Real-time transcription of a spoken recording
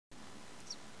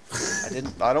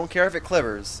I don't care if it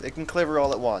clivers. It can cliver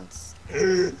all at once.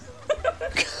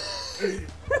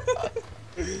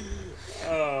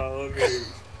 Oh, let me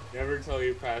never tell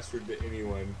your password to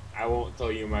anyone. I won't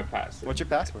tell you my password. What's your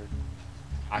password?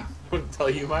 I won't tell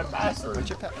you my password. What's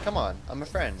your Come on, I'm a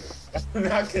friend. I'm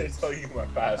not gonna tell you my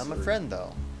password. I'm a friend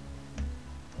though.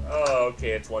 Oh,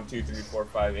 okay. It's 1, 2, 3, 4,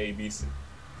 5 A B C.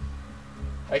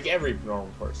 Like every normal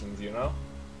person's, you know.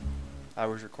 I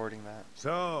was recording that.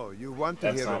 So, you want to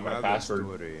That's hear not my another password.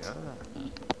 story, huh?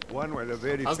 One where the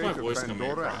very How's my fate voice of coming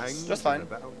Pandora across? hangs Just fine. in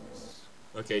the balance.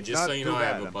 Okay, just Not so you too know, I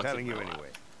bad, have a I'm bucket telling in you my lap. anyway.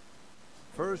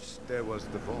 First, there was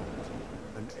the vault,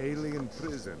 an alien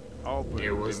prison. Open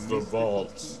It was the beneath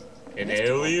vault. An Missed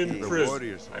alien the prison.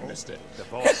 warriors' I home. missed it. The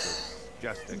vault was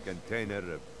just a container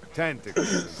of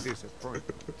tentacles and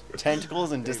disappointment.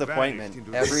 Tentacles and They disappointment. vanished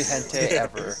into Every the- hentai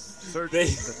ever. Certain They-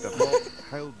 that the vault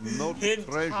held no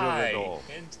treasure at all.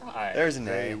 Hentai. There's an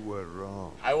They A. were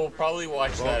wrong. I will probably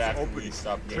watch The that vault's after opening we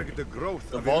stop triggered gaming. the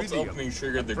growth The of vault's iridium, opening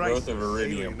triggered the a growth of priceless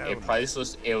iridium, alien a element.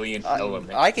 priceless alien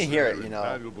element. I can hear it, you know.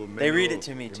 Valuable They read it mineral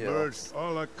to me too. emerged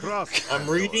all across I'm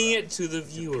reading Pandora. it to the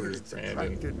viewers, It's Brandon.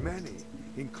 attracted many, By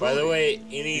the including way,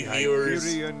 any the viewers,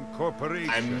 Hyperion Corporation.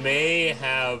 I may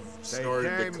have They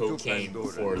snorted the came to cocaine Pandora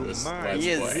before to this mine Let's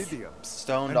He Play. is iridium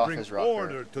stoned and off bring his rocker.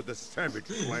 order to the savage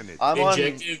planet. I'm on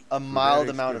Injected a mild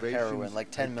Their amount of excavations, heroin, like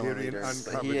 10 Hyperion millimeters,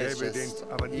 but uncovered he is evidence just,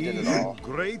 of an he did it even all.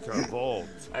 greater vault.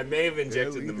 I may have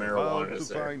injected the They'll marijuana evolve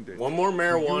to there. find it, One more to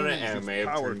marijuana use and I its may have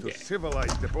power turned to gay.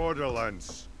 civilize the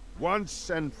Borderlands once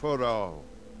and for all.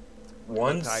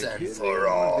 Once But and Hyperion for were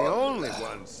all. the only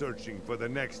ones searching for the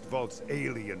next vault's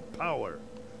alien power.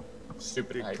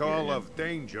 Stupid The Hyperion. call of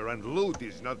danger and loot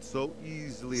is not so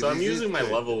easily So I'm using my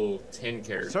resisted. level 10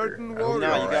 character. Certain I hope warriors you're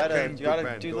No, you alright. gotta- came to do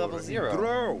Pandora level in 0.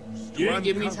 droves You to didn't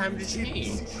give me uncover time to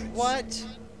change. What?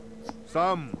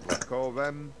 Some call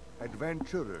them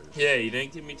adventurers. Yeah, you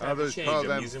didn't give me time to Others change. call I'm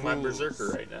them using my fools. berserker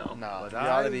right now. No,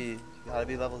 But you gotta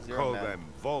be level 0, Call man. them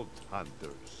vault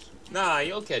hunters. Nah,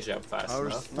 you'll catch up fast Our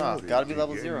enough. No, story gotta be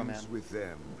level 0, begins man. with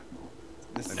them.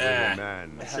 This And is, Eh, with a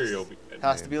man I'm sure you'll be good.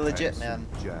 has to be named legit, Handsome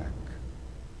man. Jack.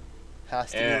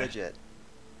 Has to Eh. be legit.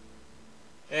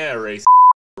 Yeah, race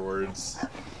words.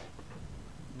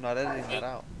 I'm not editing that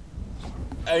out.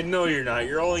 I know you're not.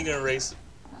 You're only gonna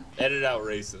edit out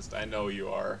racist. I know you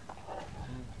are.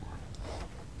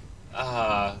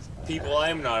 People,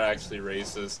 I'm not actually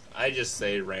racist. I just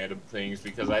say random things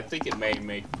because I think it may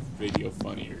make the video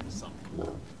funnier or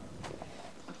something.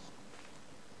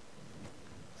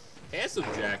 Handsome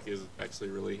Jack is actually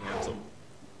really handsome.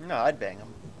 No, I'd bang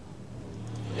him.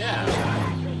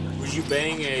 Yeah. Would you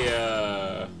bang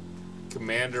a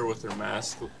commander with her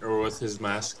mask or with his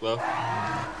mask though?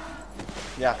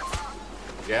 Yeah,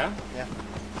 Yeah. yeah.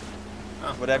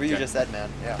 Oh, Whatever you okay. just said, man.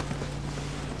 Yeah.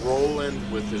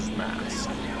 Roland with his mask.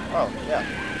 Oh, yeah.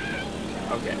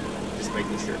 Okay, just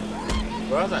making sure.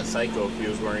 What about that psycho if he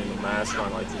was wearing the mask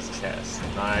on like his chest,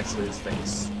 not actually his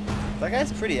face? That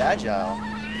guy's pretty agile.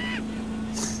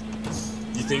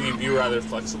 You think he'd be rather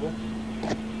flexible?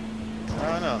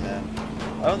 I don't know, man.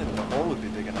 I don't think the hole would be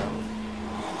big enough.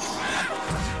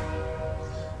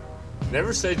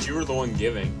 Never said you were the one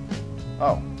giving.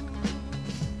 Oh.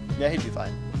 Yeah, he'd be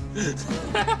fine.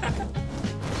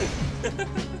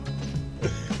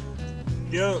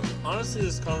 You know, honestly,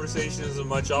 this conversation isn't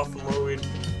much off from where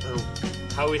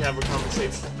how we'd have a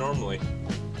conversation normally.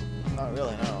 Not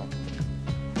really, no.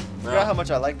 No. Forgot how much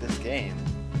I like this game.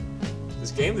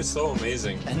 This game is so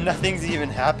amazing. And nothing's even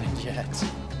happened yet.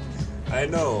 I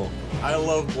know. I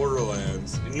love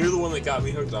Borderlands, and you're the one that got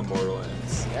me hooked on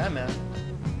Borderlands. Yeah, man.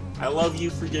 I love you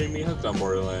for getting me hooked on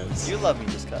Borderlands. You love me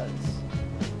just cuz.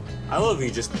 I love you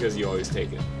just because you always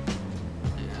take it.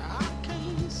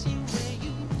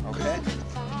 Okay.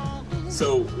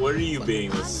 So, what are you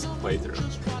being this playthrough?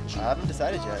 I haven't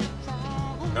decided yet.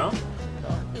 No?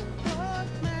 No.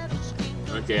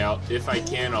 Okay, if I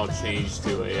can, I'll change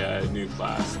to a new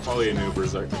class. Probably a new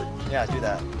Berserker. Yeah, do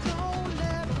that.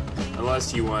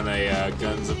 Unless you want a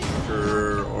Guns of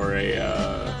Conqueror or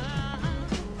a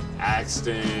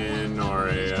Axton or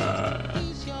a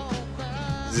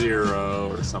Zero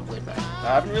or something like that.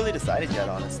 I haven't really decided yet,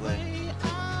 honestly.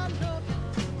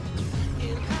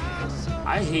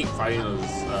 I hate fighting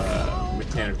those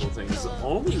mechanical things. The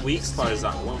only weak spot is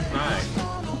that one eye.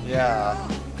 Yeah.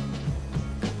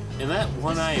 And that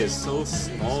one eye is so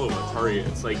small of a target.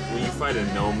 It's like when you fight a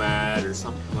nomad or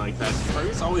something like that, the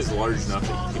target's always large enough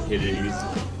that you can hit it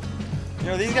easily. You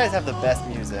know, these guys have the best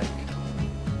music.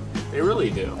 They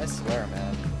really do. I swear,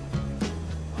 man.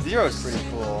 Zero's pretty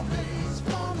cool.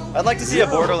 I'd like to see a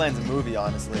Zero. Borderlands movie,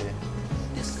 honestly.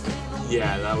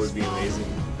 Yeah, that would be amazing.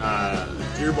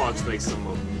 Gearbox makes some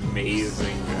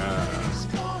amazing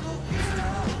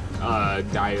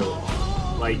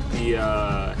dialogue. Like the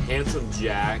Handsome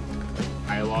Jack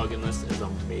dialogue in this is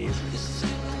amazing.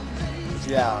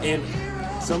 Yeah. And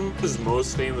some of his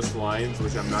most famous lines,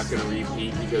 which I'm not going to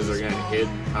repeat because they're going to hit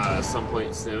some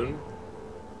point soon,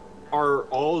 are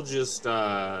all just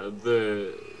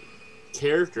the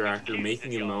character actor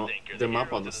making them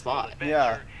up on the spot.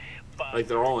 Yeah. Like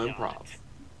they're all improv.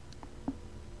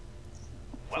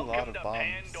 It's a lot of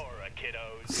bombs. Pandora,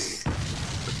 kiddos.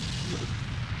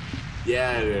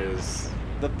 Yeah, it is.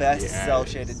 The best Yeah,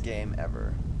 cel-shaded game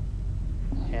ever.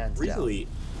 Hands down. Really?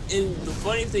 And the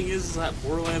funny thing is that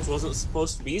Borderlands wasn't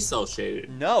supposed to be cell-shaded.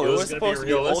 No, it was gonna supposed to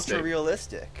be ultra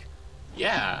realistic.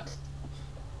 Yeah.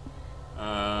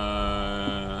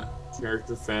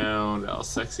 Character found. All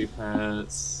sexy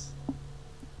pets.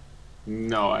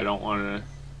 No, I don't want to.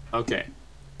 Okay.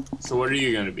 So what are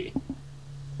you gonna be?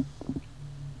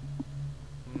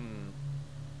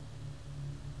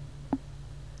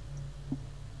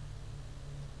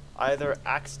 Either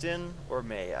Axton or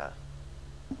Maya.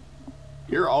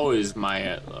 You're always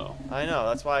Maya, though. I know,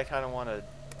 that's why I kind of want to...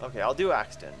 Okay, I'll do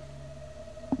Axton.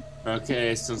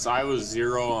 Okay, since I was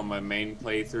 0 on my main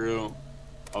playthrough,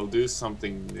 I'll do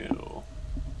something new.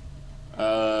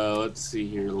 Let's see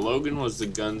here. Logan was the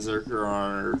Gunzerker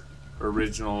on our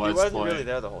original Let's Play. He wasn't really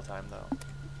there the whole time, though.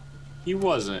 He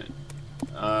wasn't.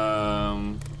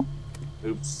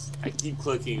 Oops. I keep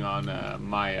clicking on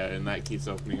Maya, and that keeps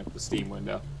opening up the Steam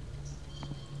window.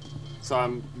 So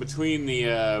I'm between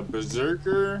the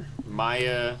Berserker,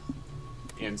 Maya,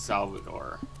 and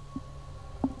Salvador.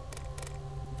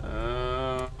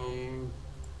 I'm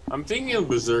thinking of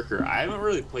Berserker. I haven't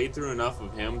really played through enough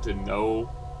of him to know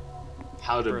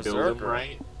how to build him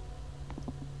right.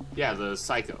 Yeah, the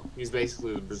Psycho. He's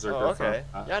basically the Berserker. Oh, okay.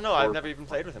 From, yeah, no, I've never even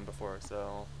played with him before,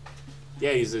 so...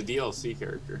 Yeah, he's a DLC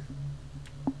character.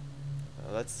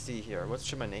 Let's see here. What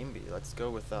should my name be? Let's go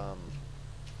with,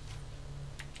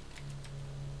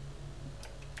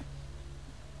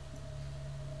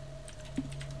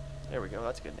 There we go,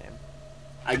 that's a good name.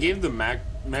 I gave the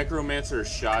Macromancer a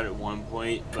shot at one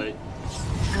point, but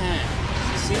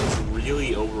he seems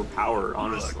really overpowered,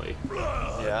 honestly.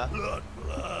 Yeah?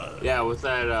 Yeah, with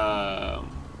that, I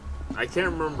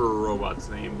can't remember a robot's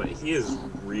name, but he is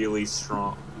really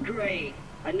strong. Great.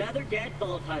 Another dead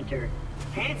Vault Hunter.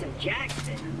 Handsome Jack's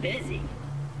been busy.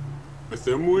 With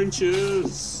them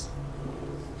winches!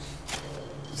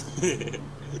 Wait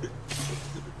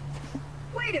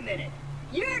a minute.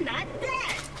 You're not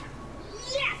dead!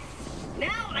 Yes!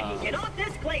 Now I can get off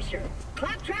this glacier.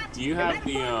 Claptrap, do you have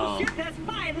the ship has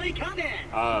finally come in.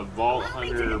 Vault Allow me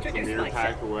to Hunter introduce Premier myself.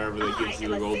 Pack or whatever that gives you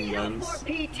the golden guns?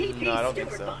 No, I don't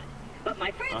think so. But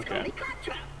my friends call me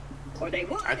Claptrap. Or they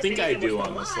would I think if I they do were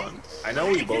on this still one. alive. I know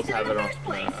we I both existed have in it the on first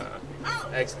place. Oh,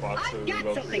 Xbox, so I've we got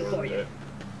both something for reordered you. it.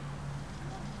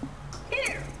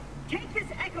 Here, take this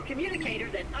echo communicator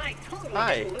that I totally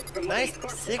Hi. stole from Nice Marine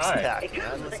Corps. six-pack, It man.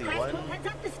 comes Let's with see, a classical 1,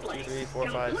 heads-up display. 2, 3, 4,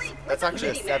 5. Complete That's with actually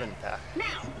a mini-map. 7-pack.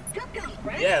 Now, come,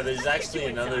 friends. Yeah, there's Let's actually get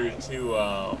you another inside. 2,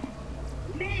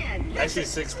 Man, actually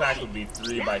listen, 6-pack would be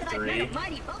 3 now by that I've met 3. a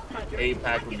mighty Vault Hunter,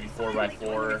 8-pack I would can be 4 by finally join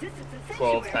 4. the resistance and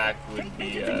 12-pack sanctuary. would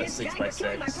be Take vengeance 6 against by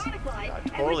Jack and 6. my product line, I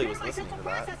and totally repair was my listening central to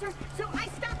that. processor, so I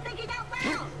stopped thinking out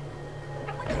loud. I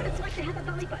wonder what it's like to have a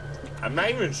belly button. I'm not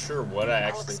even sure what I I'll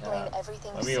actually explain have.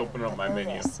 everything Let me soon, open up but my know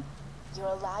menu. this. You're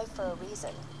alive for a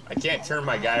reason. I can't turn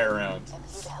my guy around. I'm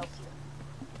here to help you.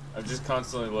 I'm just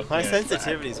constantly looking My at his back.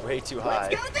 sensitivity is way too high.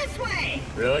 Let's go this way.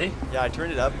 Really? Yeah, I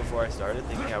turned it up before I started,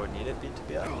 thinking I would need it to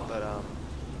be up, but, I don't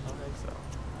think so.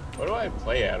 What do I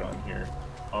play at on here?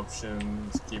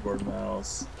 Options, keyboard,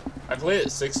 mouse. I play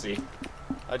at 60.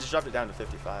 I just dropped it down to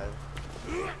 55.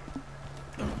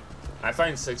 I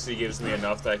find 60 gives me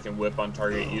enough that I can whip on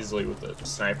target easily with the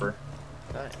sniper.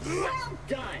 Well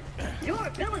done. Your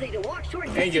ability to walk short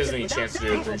And it gives me a distances chance to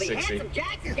do a without dying will be 360. Handsome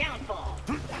Jack's downfall.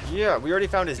 Yeah, we already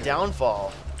found his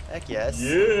downfall. Heck yes.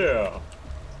 Yeah!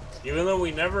 Even though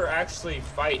we never actually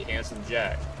fight Handsome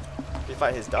Jack. We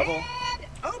fight his double. And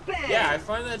open. Yeah, I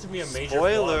find that to be a major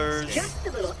Spoilers. flaw in this game. Just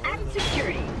a little added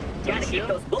security. Gotta Don't keep you?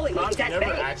 those bully mogs at Never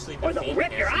bay, actually or they'll defeat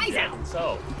rip your Handsome eyes Jack out.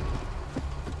 himself.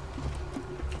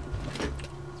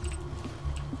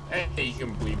 Hey, you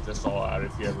can bleep this all out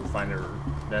if you ever find it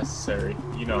necessary.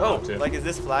 You know how Oh, to. like, is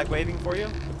this flag waving for you?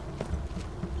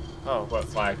 Oh, What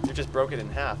flag? you just broke it in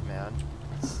half, man.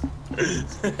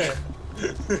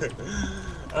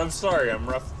 I'm sorry, I'm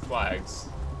rough with flags.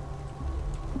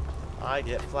 I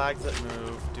get flags that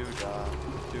move. Doo-dah.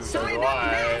 Sorry do about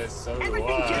I, that. so do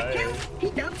Everything I. just killed. He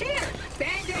dumped here.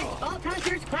 Bandits, Vault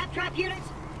Hunters, Claptrap units.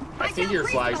 I think your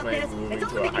flags might It's move into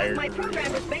only a higher because my degree.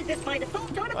 programmers made this by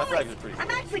default tone of My flag voice. is pretty I'm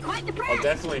cool. actually quite I'll depressed.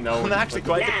 definitely know. I'm when you actually put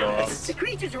quite the Now, depressed. the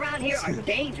creatures around here are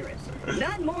dangerous.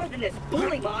 None more than this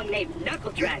bullymong named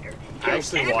Knuckle Dragger. I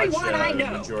Kills actually watch everyone I the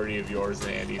know. majority of yours and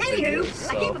Andy's Anywho, videos,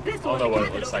 I keep so a pistol I'll know in the what it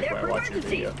cabinet looks over like there when I for watch your emergency.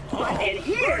 video. But in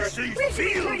here, we should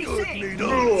be pretty safe.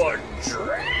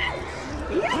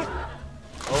 Yeah.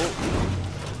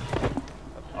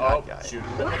 Oh, guy. shoot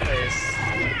him in the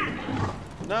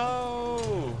face.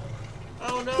 No!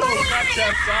 Oh no,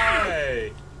 Claptrap's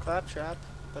eye! Claptrap,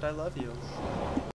 but I love you.